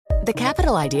The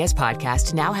Capital Ideas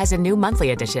podcast now has a new monthly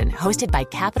edition hosted by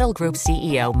Capital Group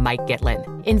CEO Mike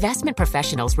Gitlin. Investment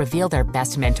professionals reveal their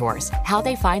best mentors, how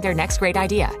they find their next great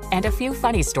idea, and a few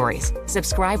funny stories.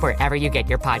 Subscribe wherever you get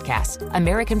your podcasts.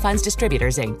 American Funds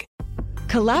Distributors, Inc.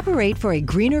 Collaborate for a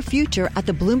greener future at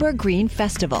the Bloomberg Green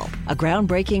Festival, a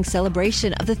groundbreaking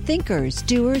celebration of the thinkers,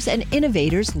 doers, and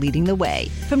innovators leading the way.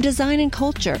 From design and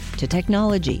culture to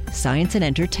technology, science, and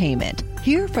entertainment.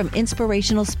 Hear from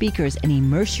inspirational speakers and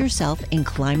immerse yourself in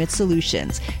climate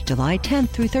solutions. July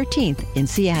 10th through 13th in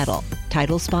Seattle.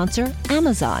 Title sponsor,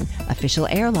 Amazon. Official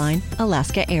airline,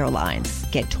 Alaska Airlines.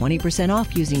 Get 20%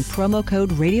 off using promo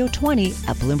code radio20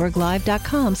 at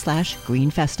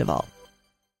BloombergLive.com/greenfestival.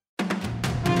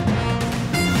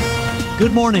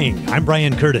 Good morning. I'm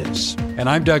Brian Curtis. And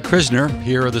I'm Doug Krisner.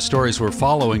 Here are the stories we're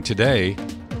following today.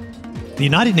 The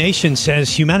United Nations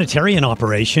says humanitarian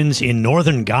operations in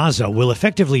northern Gaza will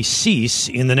effectively cease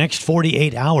in the next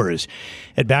 48 hours.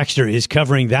 Ed Baxter is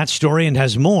covering that story and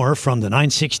has more from the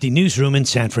 960 newsroom in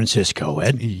San Francisco.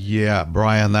 Ed? Yeah,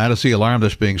 Brian, that is the alarm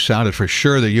that's being sounded for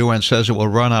sure. The UN says it will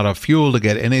run out of fuel to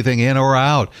get anything in or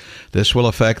out. This will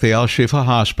affect the Al-Shifa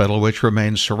hospital, which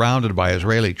remains surrounded by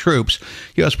Israeli troops.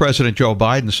 U.S. President Joe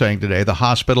Biden saying today the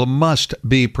hospital must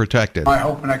be protected. I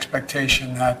hope and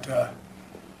expectation that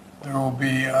there will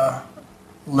be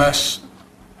less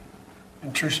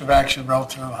intrusive action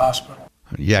relative to the hospital.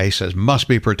 Yeah, he says must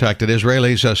be protected.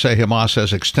 Israelis say Hamas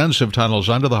has extensive tunnels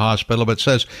under the hospital, but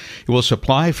says it will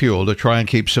supply fuel to try and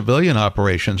keep civilian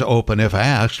operations open if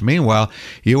asked. Meanwhile,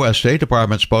 U.S. State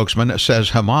Department spokesman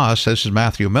says Hamas, this is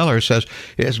Matthew Miller, says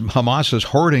Hamas is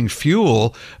hoarding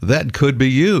fuel that could be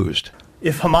used.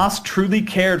 If Hamas truly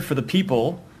cared for the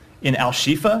people in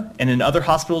Al-Shifa and in other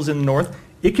hospitals in the north,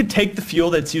 it could take the fuel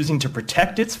that it's using to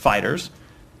protect its fighters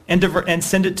and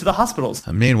send it to the hospitals.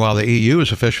 Meanwhile, the EU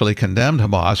has officially condemned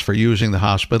Hamas for using the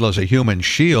hospital as a human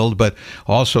shield, but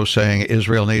also saying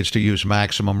Israel needs to use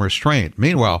maximum restraint.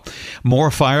 Meanwhile, more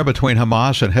fire between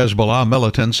Hamas and Hezbollah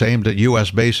militants aimed at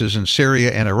U.S. bases in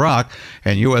Syria and Iraq,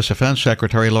 and U.S. Defense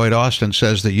Secretary Lloyd Austin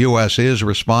says the U.S. is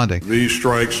responding. These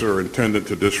strikes are intended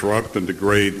to disrupt and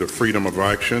degrade the freedom of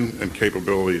action and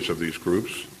capabilities of these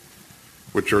groups,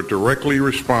 which are directly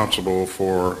responsible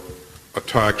for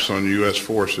attacks on U.S.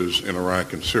 forces in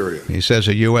Iraq and Syria. He says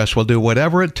the U.S. will do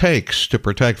whatever it takes to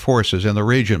protect forces in the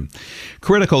region.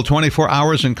 Critical 24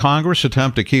 hours in Congress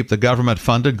attempt to keep the government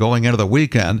funded going into the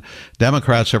weekend.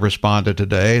 Democrats have responded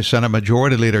today. Senate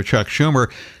Majority Leader Chuck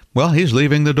Schumer, well, he's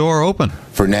leaving the door open.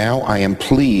 For now, I am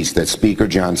pleased that Speaker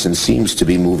Johnson seems to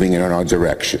be moving in our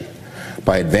direction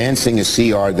by advancing a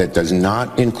CR that does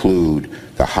not include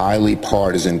the highly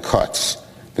partisan cuts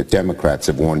that Democrats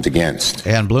have warned against.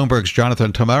 And Bloomberg's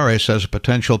Jonathan Tamare says a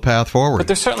potential path forward. But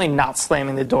they're certainly not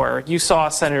slamming the door. You saw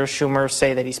Senator Schumer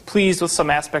say that he's pleased with some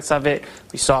aspects of it.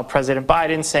 We saw President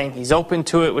Biden saying he's open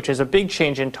to it, which is a big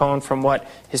change in tone from what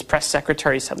his press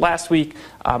secretary said last week.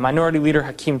 Minority Leader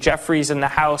Hakeem Jeffries in the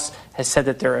House has said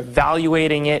that they're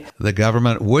evaluating it. The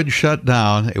government would shut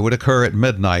down. It would occur at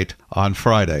midnight on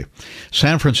Friday.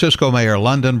 San Francisco Mayor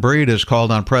London Breed has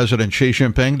called on President Xi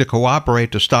Jinping to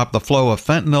cooperate to stop the flow of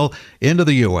fentanyl into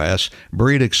the U.S.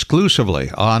 Breed exclusively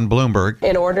on Bloomberg.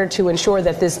 In order to ensure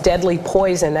that this deadly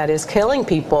poison that is killing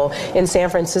people in San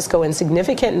Francisco in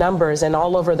significant numbers and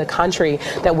all over the country,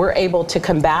 that we're able to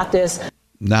combat this.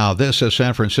 Now, this as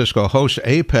San Francisco hosts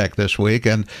APEC this week,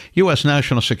 and U.S.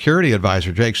 National Security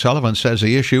Advisor Jake Sullivan says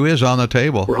the issue is on the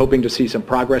table. We're hoping to see some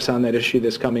progress on that issue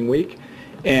this coming week,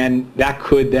 and that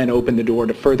could then open the door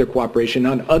to further cooperation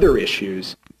on other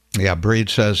issues. Yeah, Breed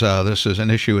says this is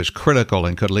an issue is critical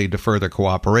and could lead to further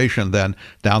cooperation then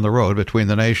down the road between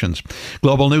the nations.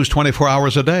 Global news 24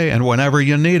 hours a day and whenever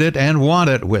you need it and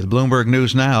want it with Bloomberg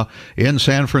News Now in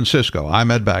San Francisco. I'm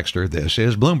Ed Baxter. This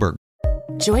is Bloomberg.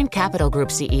 Join Capital Group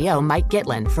CEO Mike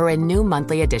Gitlin for a new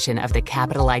monthly edition of the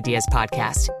Capital Ideas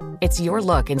podcast. It's your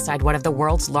look inside one of the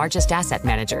world's largest asset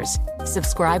managers.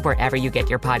 Subscribe wherever you get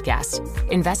your podcasts.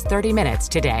 Invest 30 minutes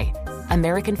today.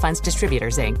 American Funds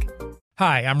Distributors, Inc.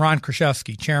 Hi, I'm Ron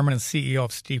Kraszewski, Chairman and CEO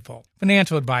of Stifel.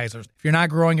 Financial advisors, if you're not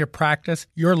growing your practice,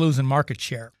 you're losing market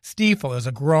share. Stifel is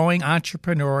a growing,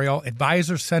 entrepreneurial,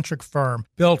 advisor-centric firm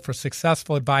built for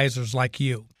successful advisors like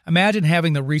you. Imagine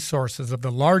having the resources of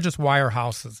the largest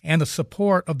wirehouses and the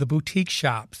support of the boutique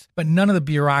shops, but none of the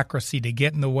bureaucracy to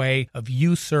get in the way of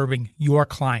you serving your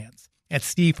clients. At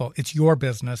Stifel, it's your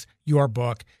business, your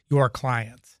book, your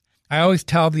clients. I always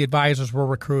tell the advisors we're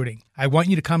recruiting, I want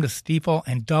you to come to Stifel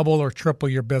and double or triple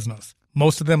your business.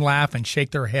 Most of them laugh and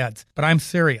shake their heads, but I'm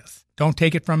serious. Don't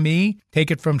take it from me.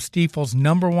 Take it from Stifel's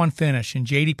 #1 finish in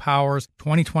J.D. Power's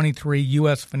 2023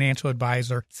 U.S. Financial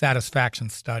Advisor Satisfaction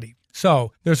Study.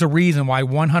 So there's a reason why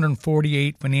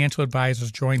 148 financial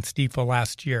advisors joined Stifel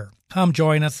last year. Come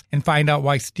join us and find out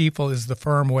why Stifel is the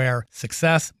firm where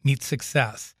success meets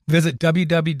success. Visit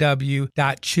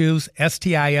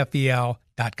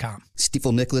www.choosestifel.com.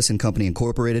 Stifel Nicholas and Company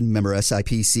Incorporated, member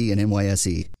SIPC and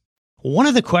NYSE. One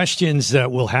of the questions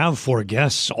that we'll have for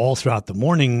guests all throughout the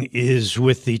morning is,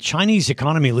 with the Chinese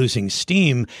economy losing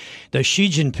steam, does Xi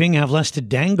Jinping have less to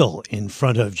dangle in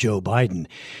front of Joe Biden?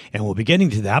 And we'll be getting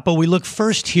to that, but we look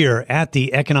first here at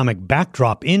the economic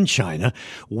backdrop in China.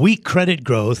 Weak credit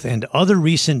growth and other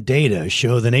recent data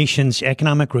show the nation's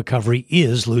economic recovery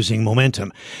is losing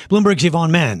momentum. Bloomberg's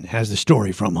Yvonne Mann has the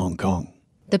story from Hong Kong.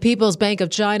 The People's Bank of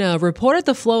China reported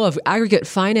the flow of aggregate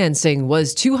financing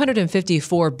was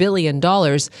 $254 billion.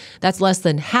 That's less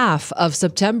than half of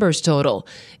September's total.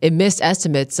 It missed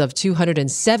estimates of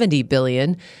 $270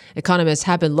 billion. Economists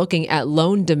have been looking at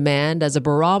loan demand as a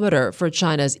barometer for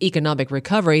China's economic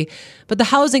recovery, but the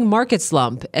housing market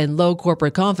slump and low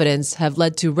corporate confidence have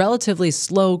led to relatively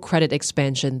slow credit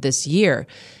expansion this year.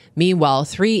 Meanwhile,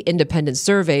 3 independent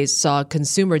surveys saw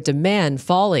consumer demand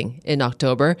falling in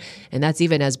October, and that's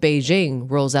even as Beijing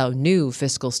rolls out new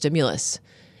fiscal stimulus.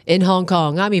 In Hong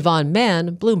Kong, I'm Yvonne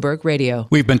Mann, Bloomberg Radio.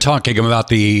 We've been talking about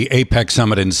the APEC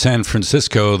summit in San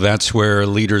Francisco. That's where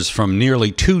leaders from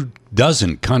nearly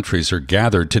 24 countries are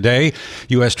gathered. Today,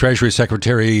 U.S. Treasury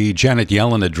Secretary Janet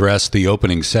Yellen addressed the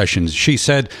opening sessions. She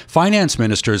said finance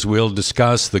ministers will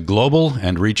discuss the global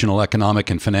and regional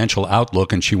economic and financial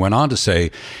outlook, and she went on to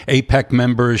say APEC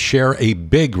members share a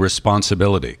big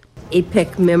responsibility.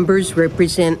 APEC members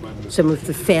represent some of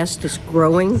the fastest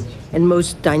growing and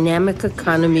most dynamic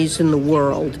economies in the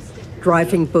world,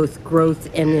 driving both growth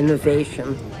and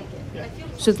innovation.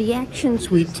 So the actions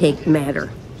we take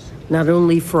matter, not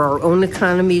only for our own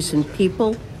economies and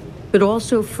people, but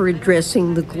also for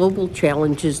addressing the global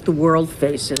challenges the world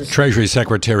faces. Treasury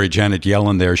Secretary Janet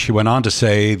Yellen there. She went on to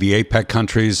say the APEC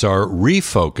countries are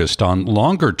refocused on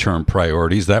longer-term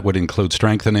priorities. That would include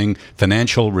strengthening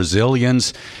financial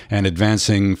resilience and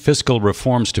advancing fiscal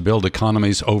reforms to build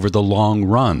economies over the long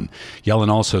run. Yellen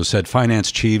also said finance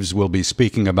chiefs will be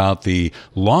speaking about the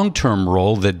long-term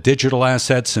role that digital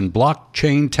assets and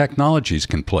blockchain technologies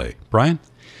can play. Brian?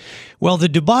 Well, the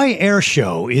Dubai Air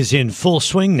Show is in full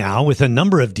swing now, with a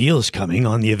number of deals coming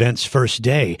on the event's first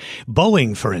day.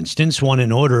 Boeing, for instance, won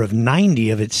an order of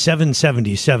 90 of its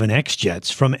 777X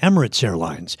jets from Emirates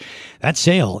Airlines. That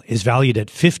sale is valued at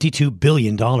 $52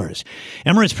 billion.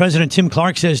 Emirates President Tim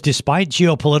Clark says despite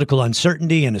geopolitical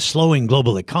uncertainty and a slowing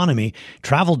global economy,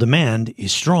 travel demand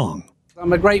is strong.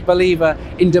 I'm a great believer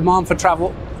in demand for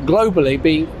travel globally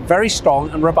being very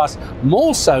strong and robust,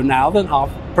 more so now than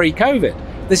pre-COVID.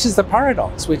 This is the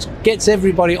paradox, which gets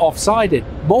everybody off-sided.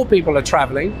 More people are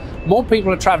traveling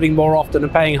more often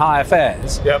and paying higher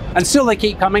fares, and still they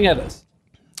keep coming at us.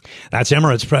 That's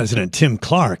Emirates President Tim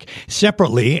Clark.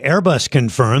 Separately, Airbus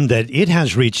confirmed that it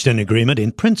has reached an agreement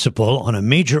in principle on a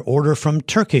major order from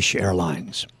Turkish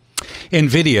Airlines.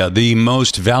 NVIDIA, the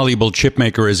most valuable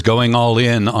chipmaker, is going all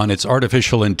in on its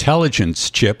artificial intelligence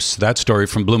chips. That story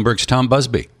from Bloomberg's Tom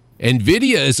Busby.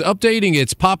 NVIDIA is updating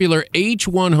its popular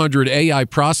H100 AI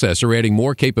processor, adding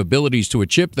more capabilities to a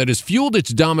chip that has fueled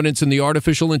its dominance in the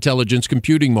artificial intelligence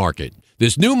computing market.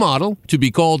 This new model, to be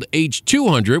called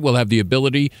H200, will have the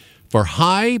ability for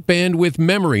high bandwidth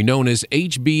memory known as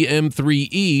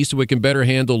HBM3E, so it can better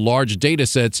handle large data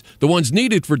sets, the ones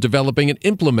needed for developing and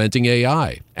implementing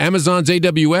AI. Amazon's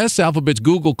AWS, Alphabet's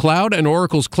Google Cloud, and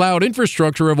Oracle's cloud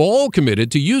infrastructure have all committed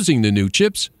to using the new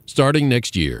chips starting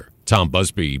next year. Tom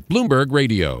Busby, Bloomberg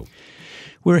Radio.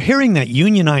 We're hearing that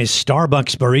unionized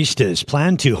Starbucks baristas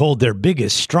plan to hold their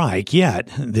biggest strike yet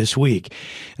this week.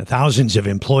 Thousands of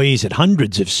employees at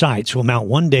hundreds of sites will mount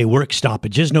one-day work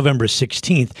stoppages November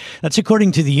 16th. That's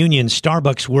according to the union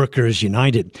Starbucks Workers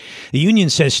United. The union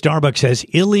says Starbucks has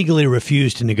illegally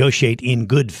refused to negotiate in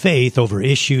good faith over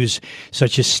issues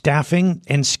such as staffing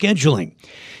and scheduling.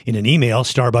 In an email,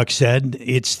 Starbucks said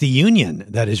it's the union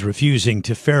that is refusing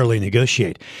to fairly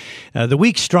negotiate. The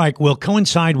week's strike will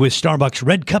coincide with Starbucks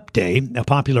Red Cup Day, a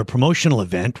popular promotional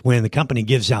event when the company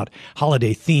gives out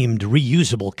holiday-themed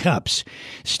reusable cups.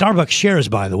 Starbucks shares,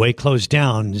 by the way, closed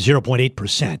down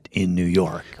 0.8% in New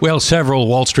York. Well, several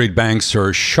Wall Street banks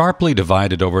are sharply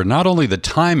divided over not only the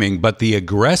timing, but the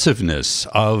aggressiveness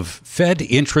of Fed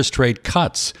interest rate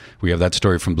cuts. We have that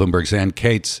story from Bloomberg's Ann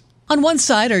Cates. On one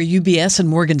side are UBS and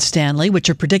Morgan Stanley, which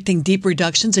are predicting deep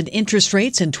reductions in interest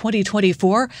rates in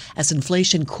 2024 as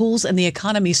inflation cools and the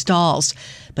economy stalls.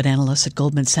 But analysts at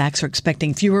Goldman Sachs are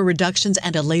expecting fewer reductions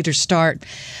and a later start.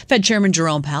 Fed Chairman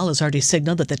Jerome Powell has already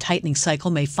signaled that the tightening cycle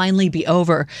may finally be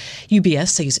over. UBS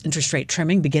sees interest rate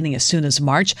trimming beginning as soon as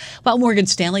March, while Morgan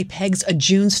Stanley pegs a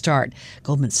June start.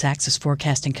 Goldman Sachs is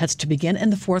forecasting cuts to begin in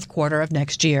the fourth quarter of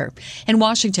next year. In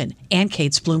Washington, Ann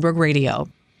Cates, Bloomberg Radio.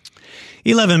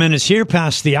 11 minutes here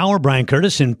past the hour. Brian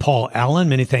Curtis and Paul Allen.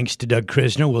 Many thanks to Doug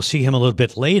Krisner. We'll see him a little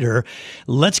bit later.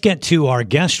 Let's get to our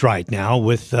guest right now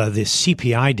with the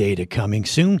CPI data coming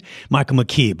soon. Michael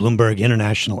McKee, Bloomberg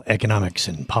International Economics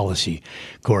and Policy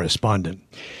Correspondent.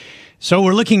 So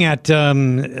we're looking at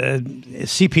CPI,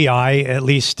 at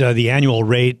least the annual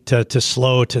rate, to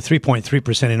slow to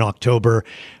 3.3% in October,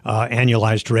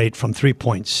 annualized rate from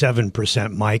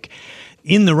 3.7%, Mike.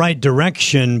 In the right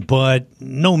direction, but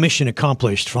no mission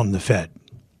accomplished from the Fed.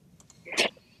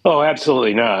 Oh,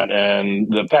 absolutely not. And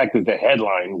the fact that the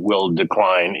headline will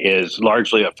decline is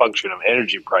largely a function of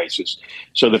energy prices.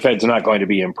 So the Fed's not going to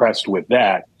be impressed with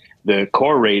that. The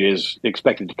core rate is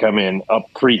expected to come in up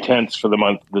 0.3 for the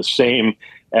month, the same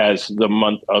as the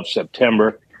month of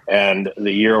September. And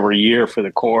the year over year for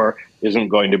the core isn't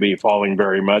going to be falling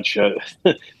very much,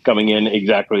 coming in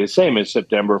exactly the same as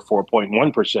September,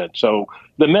 4.1%. So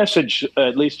the message,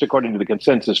 at least according to the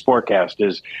consensus forecast,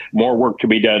 is more work to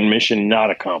be done, mission not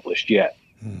accomplished yet.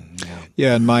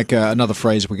 Yeah, and Mike, another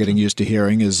phrase we're getting used to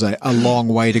hearing is a long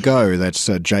way to go. That's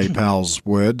Jay Powell's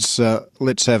words.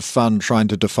 Let's have fun trying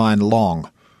to define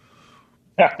long.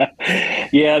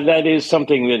 Yeah, that is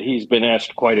something that he's been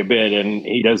asked quite a bit, and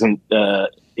he doesn't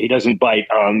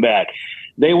bite on that.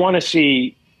 They want to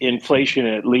see inflation,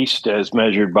 at least as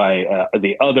measured by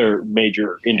the other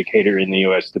major indicator in the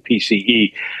U.S., the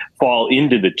PCE, fall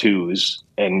into the twos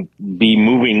and be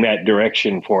moving that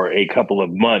direction for a couple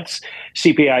of months.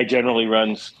 CPI generally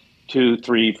runs 2,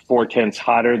 3, 4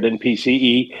 hotter than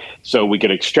PCE, so we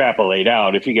could extrapolate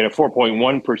out. If you get a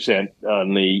 4.1%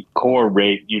 on the core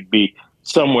rate, you'd be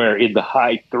somewhere in the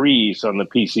high threes on the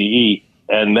PCE,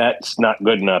 and that's not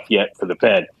good enough yet for the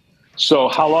Fed. So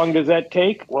how long does that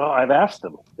take? Well, I've asked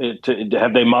them,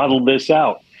 have they modeled this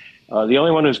out? The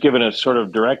only one who's given a sort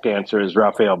of direct answer is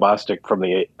Raphael Bostic from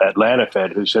the Atlanta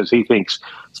Fed, who says he thinks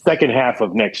second half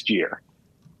of next year.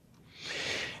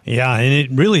 Yeah, and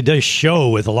it really does show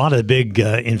with a lot of the big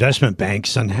investment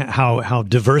banks on how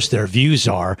diverse their views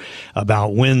are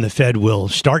about when the Fed will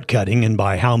start cutting and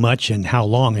by how much and how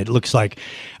long. It looks like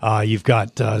you've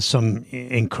got some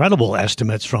incredible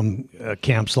estimates from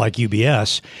camps like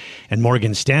UBS and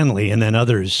Morgan Stanley, and then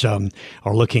others are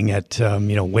looking at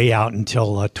way out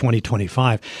until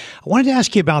 2025. I wanted to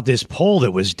ask you about this poll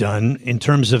that was done in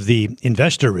terms of the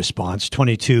investor response,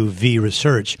 22V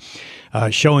Research.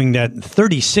 Showing that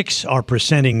 36 are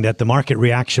presenting that the market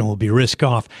reaction will be risk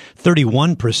off,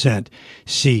 31%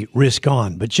 see risk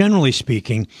on. But generally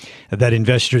speaking, that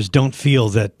investors don't feel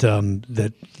that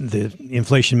that the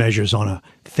inflation measure is on a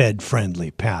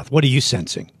Fed-friendly path. What are you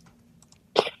sensing?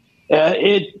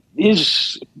 It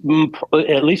is,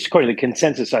 at least according to the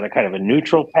consensus, on a kind of a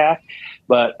neutral path.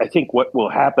 But I think what will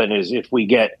happen is if we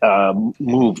get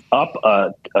move up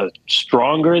a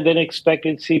stronger than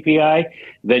expected CPI,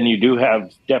 then you do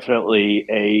have definitely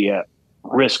a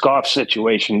risk-off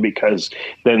situation, because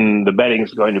then the betting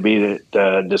is going to be that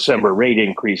the December rate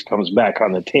increase comes back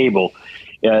on the table.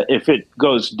 If it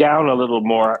goes down a little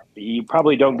more, you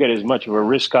probably don't get as much of a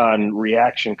risk-on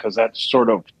reaction, because that's sort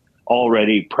of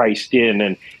already priced in,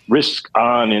 and risk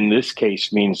on in this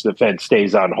case means the Fed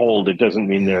stays on hold. It doesn't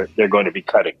mean they're going to be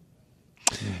cutting.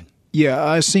 Yeah,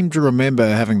 I seem to remember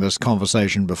having this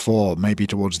conversation before, maybe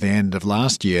towards the end of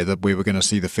last year, that we were going to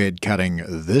see the Fed cutting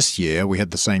this year. We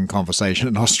had the same conversation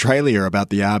in Australia about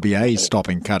the RBA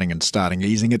stopping cutting and starting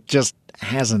easing. It just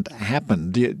hasn't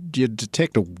happened. Do you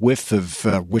detect a whiff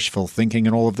of wishful thinking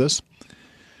in all of this?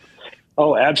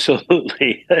 Oh,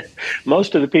 absolutely.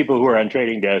 Most of the people who are on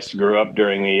trading desks grew up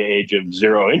during the age of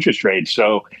zero interest rates.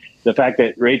 So the fact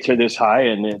that rates are this high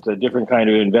and it's a different kind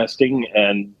of investing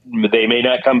and they may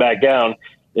not come back down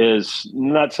is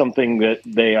not something that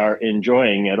they are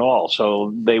enjoying at all.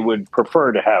 So they would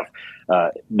prefer to have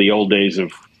the old days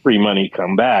of free money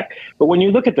come back. But when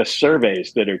you look at the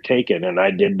surveys that are taken, and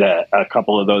I did a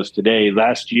couple of those today,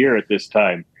 last year at this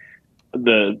time,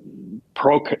 the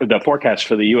forecasts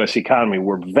for the U.S. economy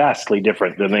were vastly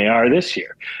different than they are this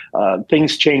year.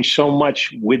 Things change so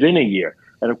much within a year.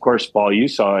 And of course, Paul, you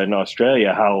saw in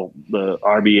Australia how the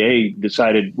RBA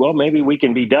decided, well, maybe we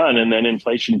can be done, and then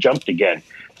inflation jumped again.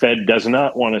 Fed does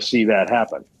not want to see that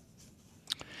happen.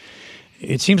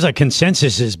 It seems like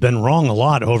consensus has been wrong a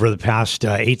lot over the past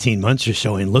 18 months or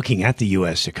so in looking at the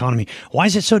U.S. economy. Why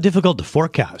is it so difficult to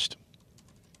forecast?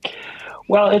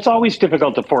 Well, it's always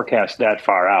difficult to forecast that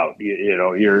far out.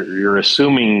 You're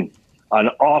assuming an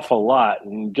awful lot.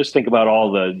 And just think about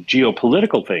all the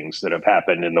geopolitical things that have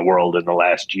happened in the world in the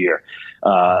last year.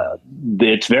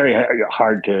 It's very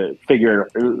hard to figure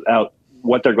out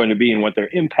what they're going to be and what their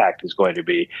impact is going to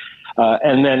be.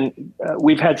 And then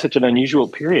we've had such an unusual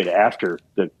period after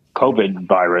the COVID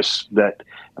virus that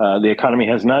the economy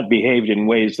has not behaved in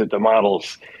ways that the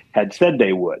models had said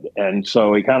they would. And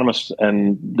so economists,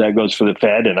 and that goes for the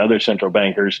Fed and other central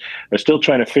bankers, are still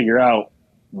trying to figure out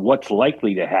what's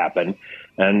likely to happen.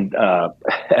 And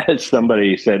as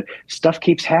somebody said, stuff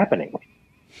keeps happening.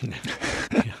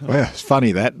 Well, it's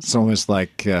funny that. It's almost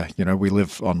like, we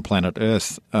live on planet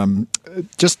Earth. I want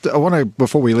to,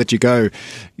 before we let you go,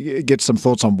 get some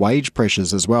thoughts on wage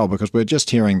pressures as well, because we're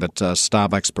just hearing that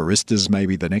Starbucks baristas may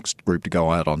be the next group to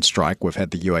go out on strike. We've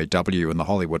had the UAW and the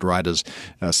Hollywood writers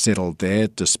settle their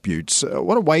disputes.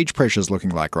 What are wage pressures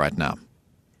looking like right now?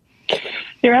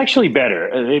 They're actually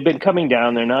better. They've been coming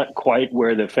down. They're not quite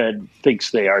where the Fed thinks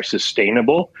they are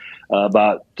sustainable.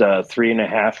 About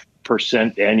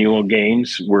 3.5% annual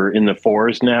gains. We're in the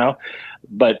 4s now.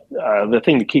 But the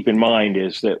thing to keep in mind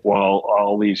is that while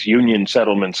all these union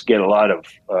settlements get a lot of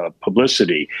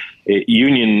publicity,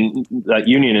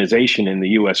 unionization in the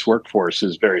U.S. workforce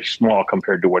is very small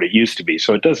compared to what it used to be.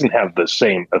 So it doesn't have the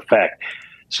same effect.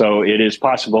 So it is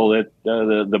possible that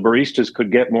the baristas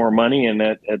could get more money, and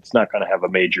that it's not going to have a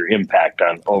major impact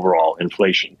on overall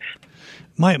inflation.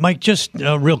 Mike, just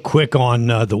real quick on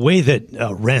the way that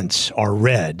rents are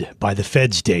read by the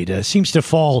Fed's data seems to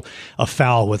fall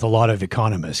afoul with a lot of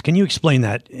economists. Can you explain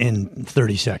that in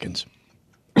 30 seconds?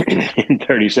 In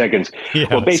 30 seconds. Yeah,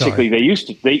 well, basically, they used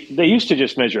to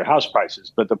just measure house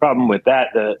prices, but the problem with that,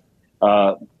 the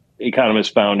economists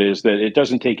found, is that it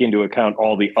doesn't take into account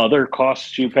all the other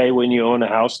costs you pay when you own a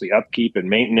house, the upkeep and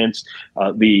maintenance,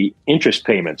 the interest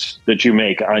payments that you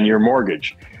make on your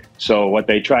mortgage. So what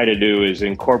they try to do is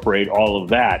incorporate all of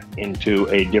that into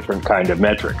a different kind of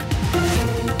metric.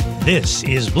 This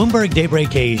is Bloomberg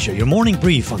Daybreak Asia, your morning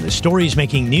brief on the stories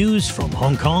making news from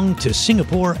Hong Kong to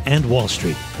Singapore and Wall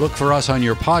Street. Look for us on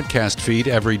your podcast feed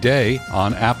every day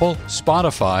on Apple,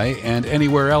 Spotify, and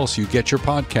anywhere else you get your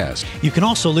podcast. You can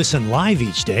also listen live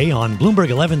each day on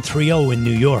Bloomberg 1130 in New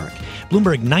York,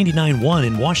 Bloomberg 99.1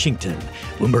 in Washington,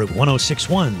 Bloomberg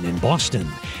 106.1 in Boston,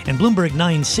 and Bloomberg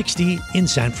 960 in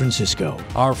San Francisco.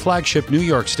 Our flagship New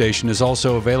York station is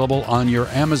also available on your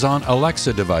Amazon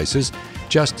Alexa devices.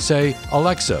 Just say,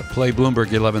 Alexa, play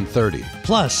Bloomberg 1130.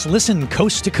 Plus, listen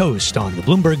coast to coast on the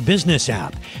Bloomberg Business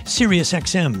app,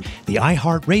 SiriusXM, the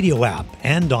iHeartRadio app,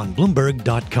 and on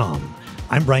Bloomberg.com.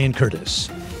 I'm Brian Curtis.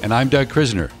 And I'm Doug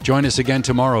Krisner. Join us again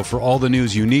tomorrow for all the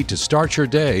news you need to start your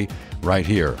day right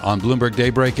here on Bloomberg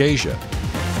Daybreak Asia.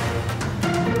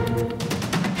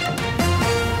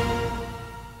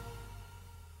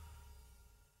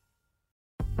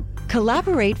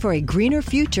 Collaborate for a greener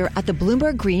future at the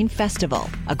Bloomberg Green Festival,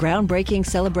 a groundbreaking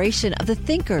celebration of the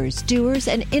thinkers, doers,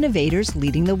 and innovators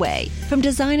leading the way. From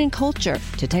design and culture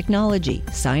to technology,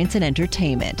 science, and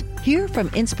entertainment. Hear from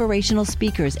inspirational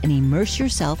speakers and immerse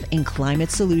yourself in climate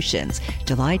solutions.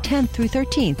 July 10th through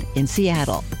 13th in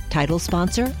Seattle. Title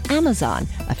sponsor, Amazon.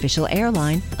 Official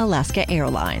airline, Alaska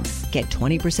Airlines. Get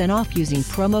 20% off using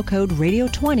promo code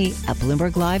radio20 at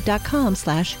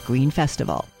BloombergLive.com/Green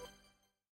Festival.